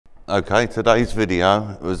Okay, today's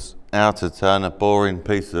video was how to turn a boring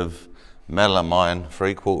piece of melamine,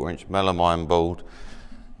 3/4 inch melamine board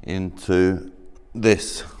into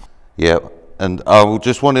this. Yeah, and I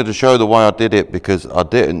just wanted to show the way I did it because I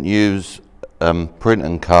didn't use print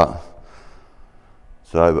and cut.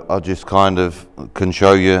 So I just kind of can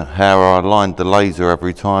show you how I aligned the laser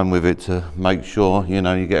every time with it to make sure, you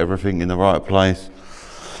know, you get everything in the right place.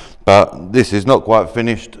 But this is not quite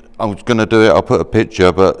finished. I was going to do it, I'll put a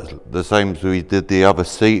picture, but the same as we did the other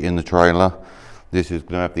seat in the trailer, this is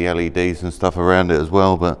going to have the LEDs and stuff around it as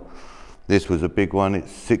well. But this was a big one.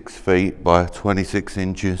 It's 6 feet by 26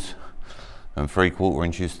 inches and 3/4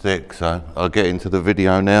 inches thick. So I'll get into the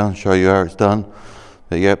video now and show you how it's done.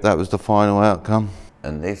 But yep, that was the final outcome.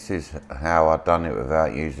 And this is how I've done it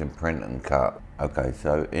without using print and cut. Okay,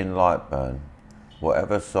 so in Lightburn,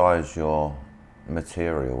 whatever size your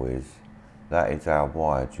material is, that is how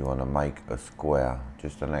wide you want to make a square,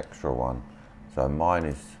 just an extra one. So mine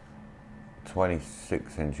is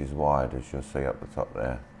 26 inches wide, as you'll see up the top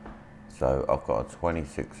there. So I've got a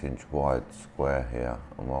 26 inch wide square here,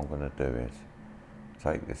 and what I'm going to do is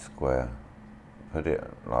take this square, put it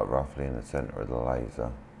like roughly in the center of the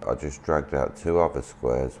laser. I just dragged out 2 other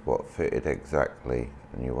squares what fitted exactly,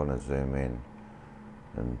 and you want to zoom in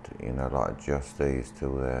and, you know, like adjust these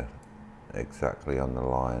till they're exactly on the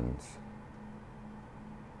lines,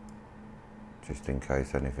 just in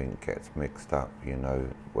case anything gets mixed up, you know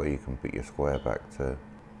where you can put your square back to.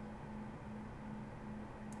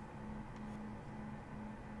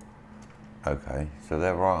 Okay, so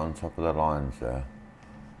they're right on top of the lines there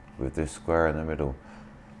with this square in the middle.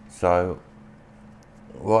 So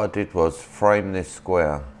what I did was frame this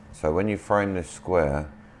square. So when you frame this square,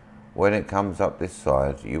 when it comes up this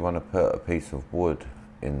side, you want to put a piece of wood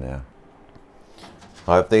in there.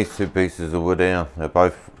 I have these 2 pieces of wood here. They're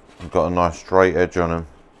both got a nice straight edge on them.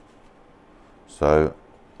 So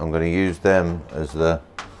I'm going to use them as the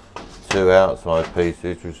 2 outside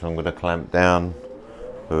pieces, which I'm going to clamp down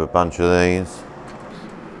with a bunch of these.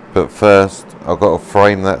 But first, I've got to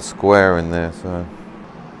frame that square in there.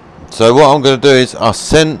 So what I'm going to do is I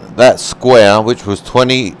sent that square, which was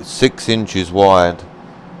 26 inches wide,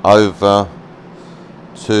 over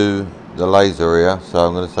to the laser here. So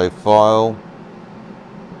I'm going to say File,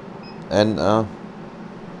 Enter.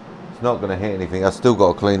 It's not going to hit anything. I've still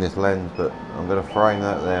got to clean this lens, but I'm going to frame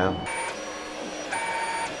that there.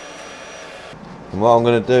 And what I'm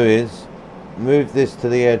going to do is move this to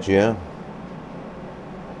the edge here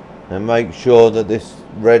and make sure that this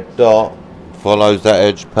red dot follows that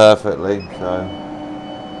edge perfectly. So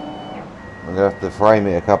I'm going to have to frame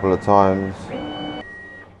it a couple of times.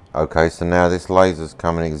 Okay, so now this laser's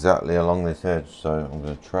coming exactly along this edge, so I'm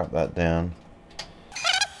going to trap that down.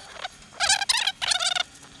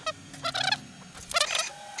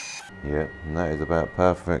 Yeah, and that is about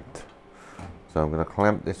perfect. So I'm going to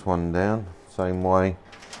clamp this one down, same way,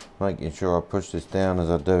 making sure I push this down as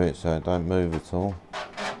I do it so it don't move at all.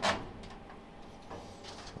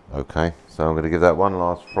 Okay, so I'm going to give that one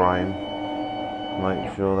last frame,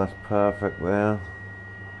 make sure that's perfect there,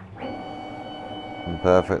 and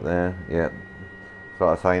perfect there. Yep. So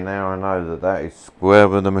like I say, now I know that that is square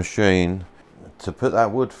with the machine. To put that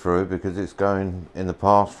wood through, because it's going in the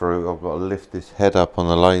pass through, I've got to lift this head up on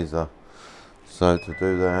the laser. So to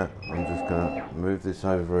do that, I'm just going to move this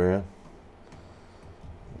over here,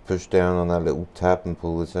 push down on that little tab and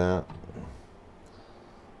pull this out.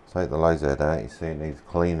 Take the laser head out, you see it needs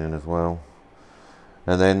cleaning as well.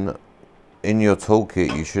 And then in your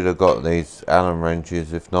toolkit you should have got these Allen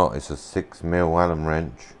wrenches. If not, it's a 6mm Allen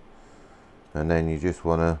wrench. And then you just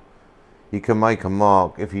want to, you can make a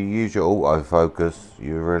mark. If you use your autofocus,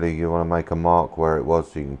 you want to make a mark where it was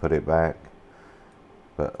so you can put it back.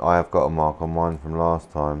 But I have got a mark on mine from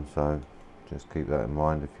last time, so just keep that in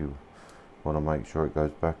mind if you want to make sure it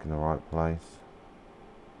goes back in the right place.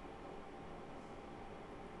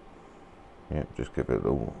 Yep, just give it a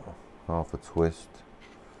little half a twist.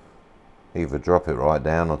 Either drop it right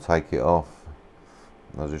down or take it off.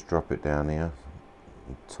 I'll just drop it down here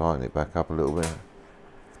and tighten it back up a little bit.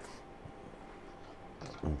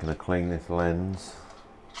 I'm going to clean this lens.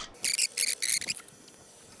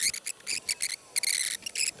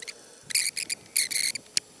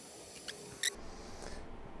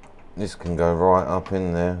 This can go right up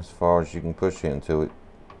in there as far as you can push it until it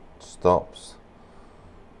stops.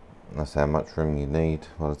 That's how much room you need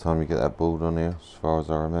by the time you get that board on here, as far as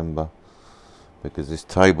I remember. Because this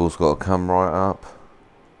table's got to come right up.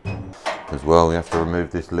 As well, you have to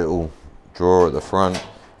remove this little drawer at the front.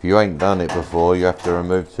 If you ain't done it before, you have to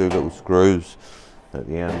remove 2 little screws at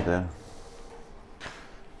the end there.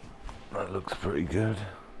 That looks pretty good.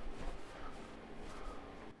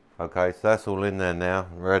 Okay, so that's all in there now,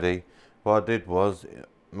 ready. What I did was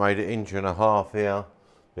made it 1.5 inches here,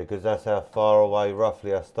 because that's how far away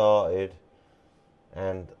roughly I started,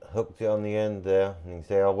 and hooked it on the end there. And you can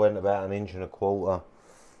see I went about 1.25 inches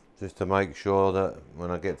just to make sure that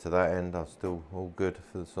when I get to that end I'm still all good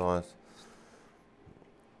for the size.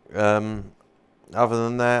 Other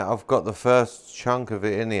than that, I've got the first chunk of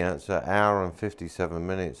it in here. It's 1 hour and 57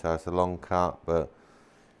 minutes, so it's a long cut, but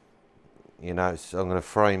you know, I'm going to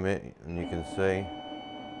frame it, and you can see,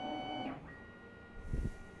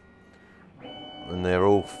 and they're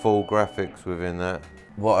all full graphics within that.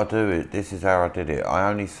 What I do is, this is how I did it. I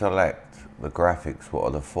only select the graphics, what are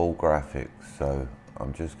the full graphics. So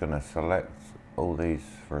I'm just going to select all these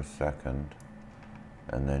for a second,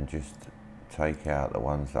 and then just take out the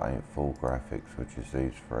ones that ain't full graphics, which is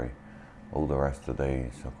these three. All the rest of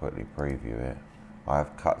these, I'll quickly preview it. I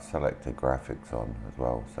have cut selected graphics on as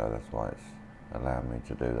well, so that's why it's allowed me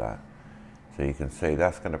to do that. So you can see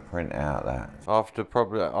that's going to print out that.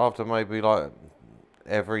 After maybe like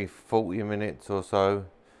every 40 minutes or so,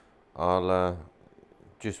 I'll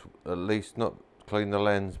just at least not clean the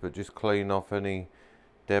lens, but just clean off any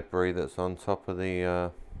debris that's on top of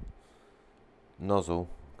the nozzle,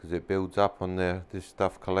 because it builds up on there. This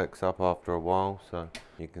stuff collects up after a while. So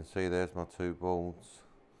you can see there's my 2 boards,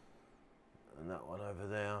 and that one over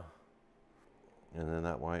there, and then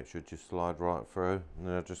that way it should just slide right through. And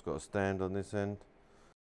then I've just got a stand on this end.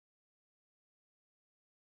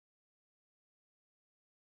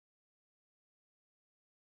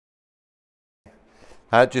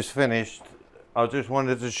 I just finished. I just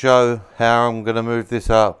wanted to show how I'm going to move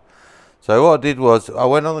this up. So what I did was, I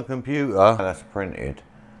went on the computer. That's printed.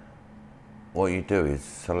 What you do is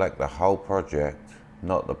select the whole project,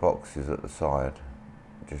 not the boxes at the side.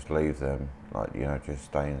 Just leave them, like, you know, just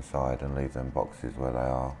stay inside and leave them boxes where they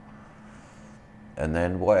are. And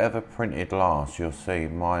then whatever printed last, you'll see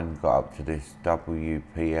mine got up to this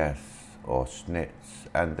WPS or SNITS,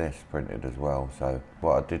 and this printed as well. So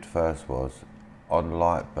what I did first was, on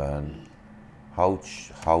Lightburn, hold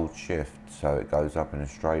shift so it goes up in a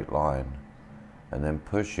straight line, and then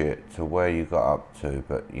push it to where you got up to,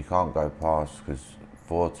 but you can't go past because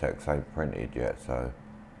Vortex ain't printed yet, so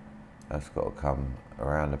that's got to come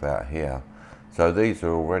around about here. So these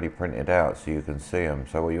are already printed out so you can see them.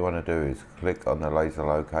 So what you want to do is click on the laser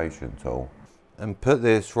location tool and put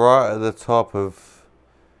this right at the top of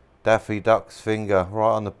Daffy Duck's finger,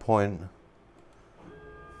 right on the point.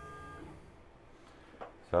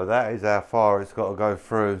 So that is how far it's got to go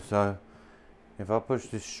through. So if I push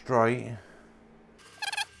this straight,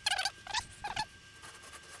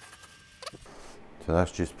 so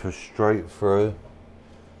that's just pushed straight through,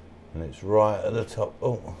 and it's right at the top.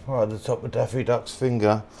 Oh, right at the top of Daffy Duck's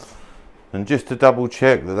finger. And just to double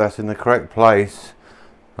check that that's in the correct place,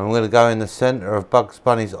 I'm going to go in the centre of Bugs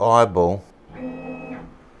Bunny's eyeball, and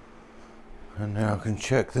now I can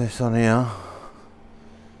check this on here.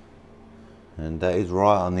 And that is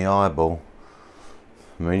right on the eyeball.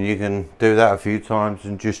 I mean, you can do that a few times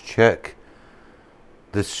and just check.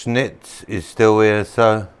 The SNITS is still here,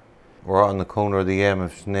 so right on the corner of the M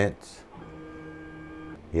of SNITS.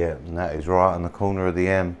 Yeah, and that is right on the corner of the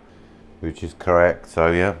M, which is correct.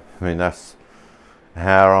 So yeah, I mean, that's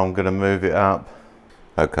how I'm going to move it up.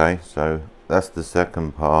 Okay, so that's the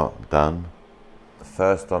second part done.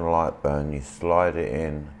 First on Lightburn, you slide it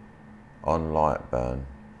in on Lightburn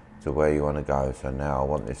to where you want to go. So now I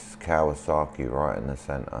want this Kawasaki right in the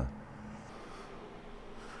centre.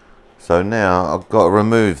 So now I've got to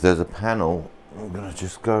remove, there's a panel. I'm going to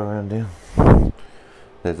just go around here.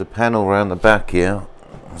 There's a panel around the back here.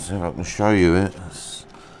 Let's see if I can show you it. It's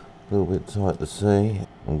a little bit tight to see.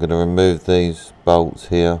 I'm going to remove these bolts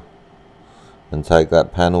here and take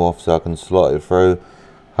that panel off so I can slot it through.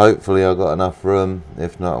 Hopefully I've got enough room.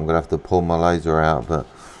 If not, I'm going to have to pull my laser out, but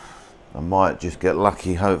I might just get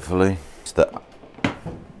lucky, hopefully. It's the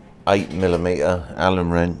 8mm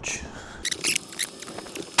Allen wrench.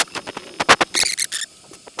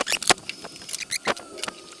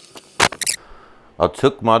 I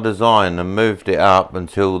took my design and moved it up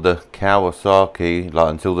until the Kawasaki,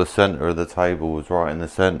 like until the centre of the table was right in the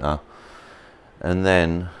centre. And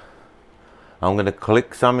then I'm going to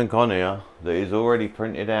click something on here that is already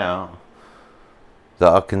printed out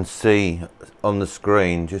that I can see on the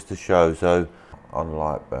screen just to show. So on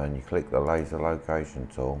Lightburn, you click the laser location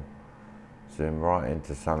tool, zoom right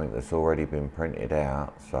into something that's already been printed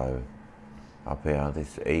out. So up here,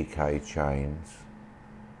 this EK chains,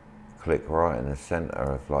 click right in the centre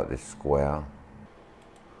of like this square,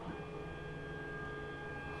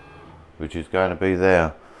 which is going to be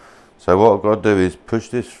there. So what I've got to do is push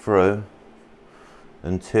this through,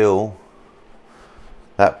 until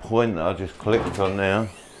that point that I just clicked on now,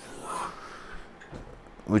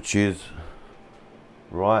 which is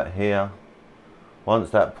right here.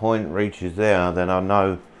 Once that point reaches there, then I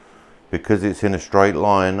know, because it's in a straight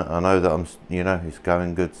line, I know that it's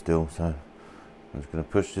going good still. So I'm just going to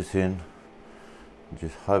push this in and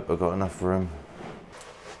just hope I got enough room.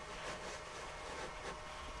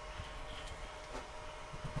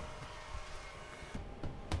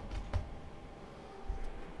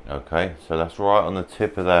 Okay, so that's right on the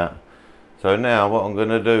tip of that. So now what I'm going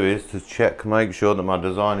to do is to check, make sure that my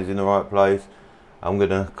design is in the right place. I'm going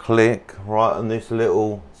to click right on this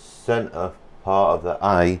little center part of the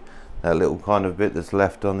A, that little kind of bit that's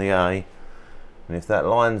left on the A. And if that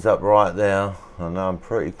lines up right there, I know I'm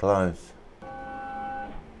pretty close.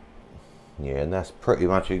 Yeah, and that's pretty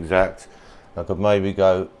much exact. I could maybe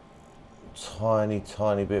go tiny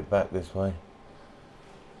bit back this way.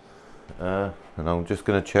 And I'm just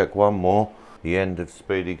going to check one more, the end of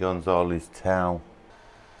Speedy Gonzales' towel.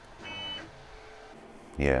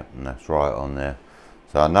 Yeah, and that's right on there.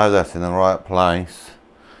 So I know that's in the right place.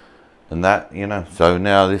 And that, so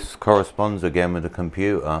now this corresponds again with the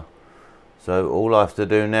computer. So all I have to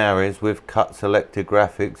do now is, with cut selected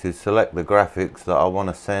graphics, is select the graphics that I want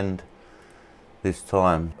to send this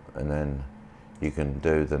time. And then you can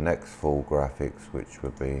do the next full graphics, which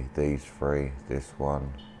would be these three, this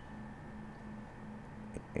one.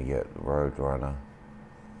 You get the Roadrunner.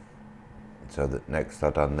 So that next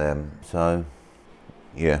I've done them. So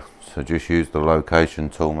yeah, so just use the location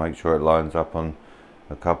tool, make sure it lines up on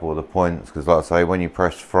a couple of the points, because like I say, when you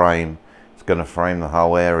press frame, it's going to frame the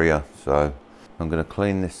whole area. So I'm going to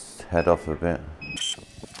clean this head off a bit.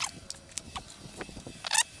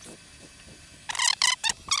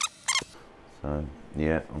 So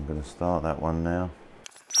yeah, I'm going to start that one now.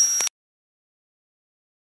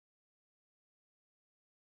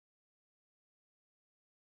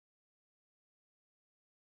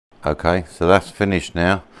 Okay, so that's finished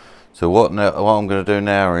now. So what I'm going to do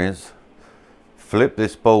now is flip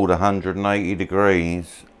this board 180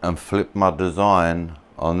 degrees and flip my design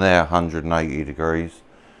on there 180 degrees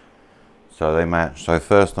so they match. So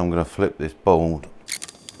first I'm going to flip this board.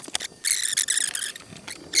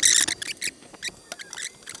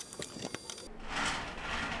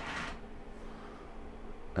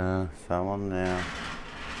 So on there,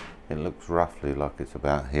 it looks roughly like it's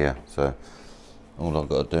about here. So all I've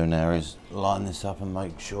got to do now is line this up and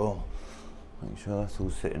make sure that's all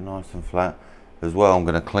sitting nice and flat. As well, I'm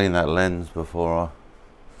going to clean that lens before I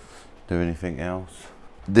do anything else.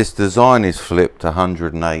 This design is flipped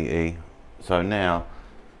 180. So now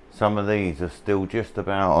some of these are still just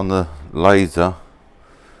about on the laser.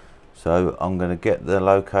 So I'm going to get the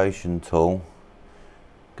location tool,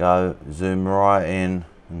 go zoom right in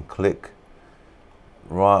and click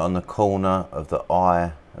right on the corner of the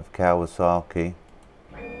eye of Kawasaki.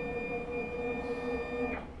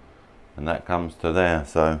 And that comes to there.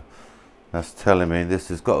 So that's telling me this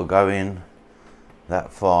has got to go in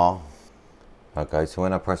that far. Okay, so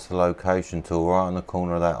when I press the location tool right on the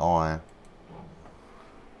corner of that eye,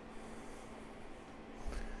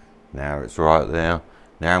 now it's right there.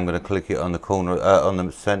 Now I'm going to click it on the corner, on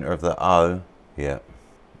the center of the O. Yeah,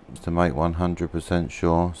 just to make 100%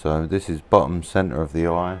 sure. So this is bottom center of the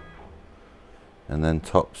eye, and then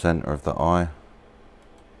top center of the eye.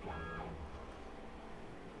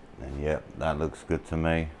 And yep, that looks good to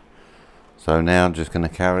me. So now I'm just going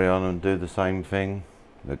to carry on and do the same thing,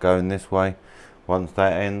 but going this way. Once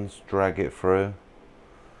that ends, drag it through,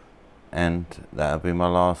 and that'll be my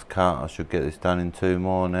last cut. I should get this done in 2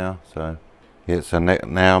 more now. So yeah, so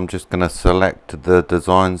now I'm just going to select the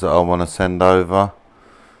designs that I want to send over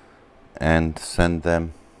and send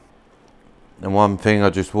them. And one thing I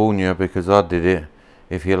just warn you, because I did it,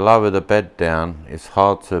 if you lower the bed down, it's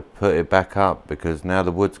hard to put it back up, because now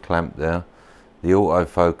the wood's clamped there. The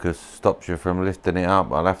autofocus stops you from lifting it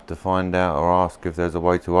up. I'll have to find out or ask if there's a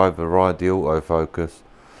way to override the autofocus,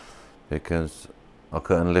 because I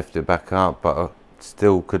couldn't lift it back up, but I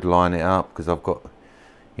still could line it up, because I've got,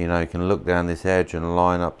 you can look down this edge and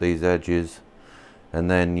line up these edges,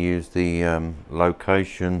 and then use the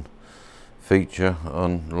location feature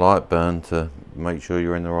on Lightburn to make sure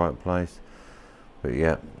you're in the right place. But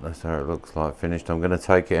yeah, that's how it looks like finished. I'm going to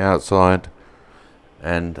take it outside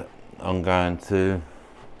and I'm going to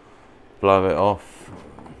blow it off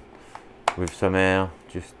with some air,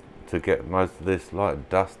 just to get most of this light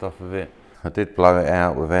dust off of it. I did blow it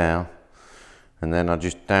out with air, and then I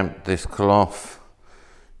just damped this cloth.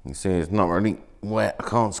 You can see it's not really wet. I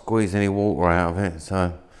can't squeeze any water out of it,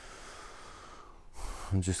 so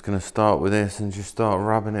I'm just going to start with this and just start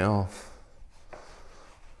rubbing it off.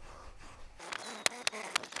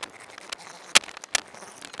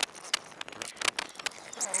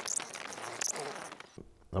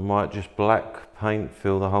 might just black paint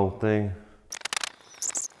fill the whole thing.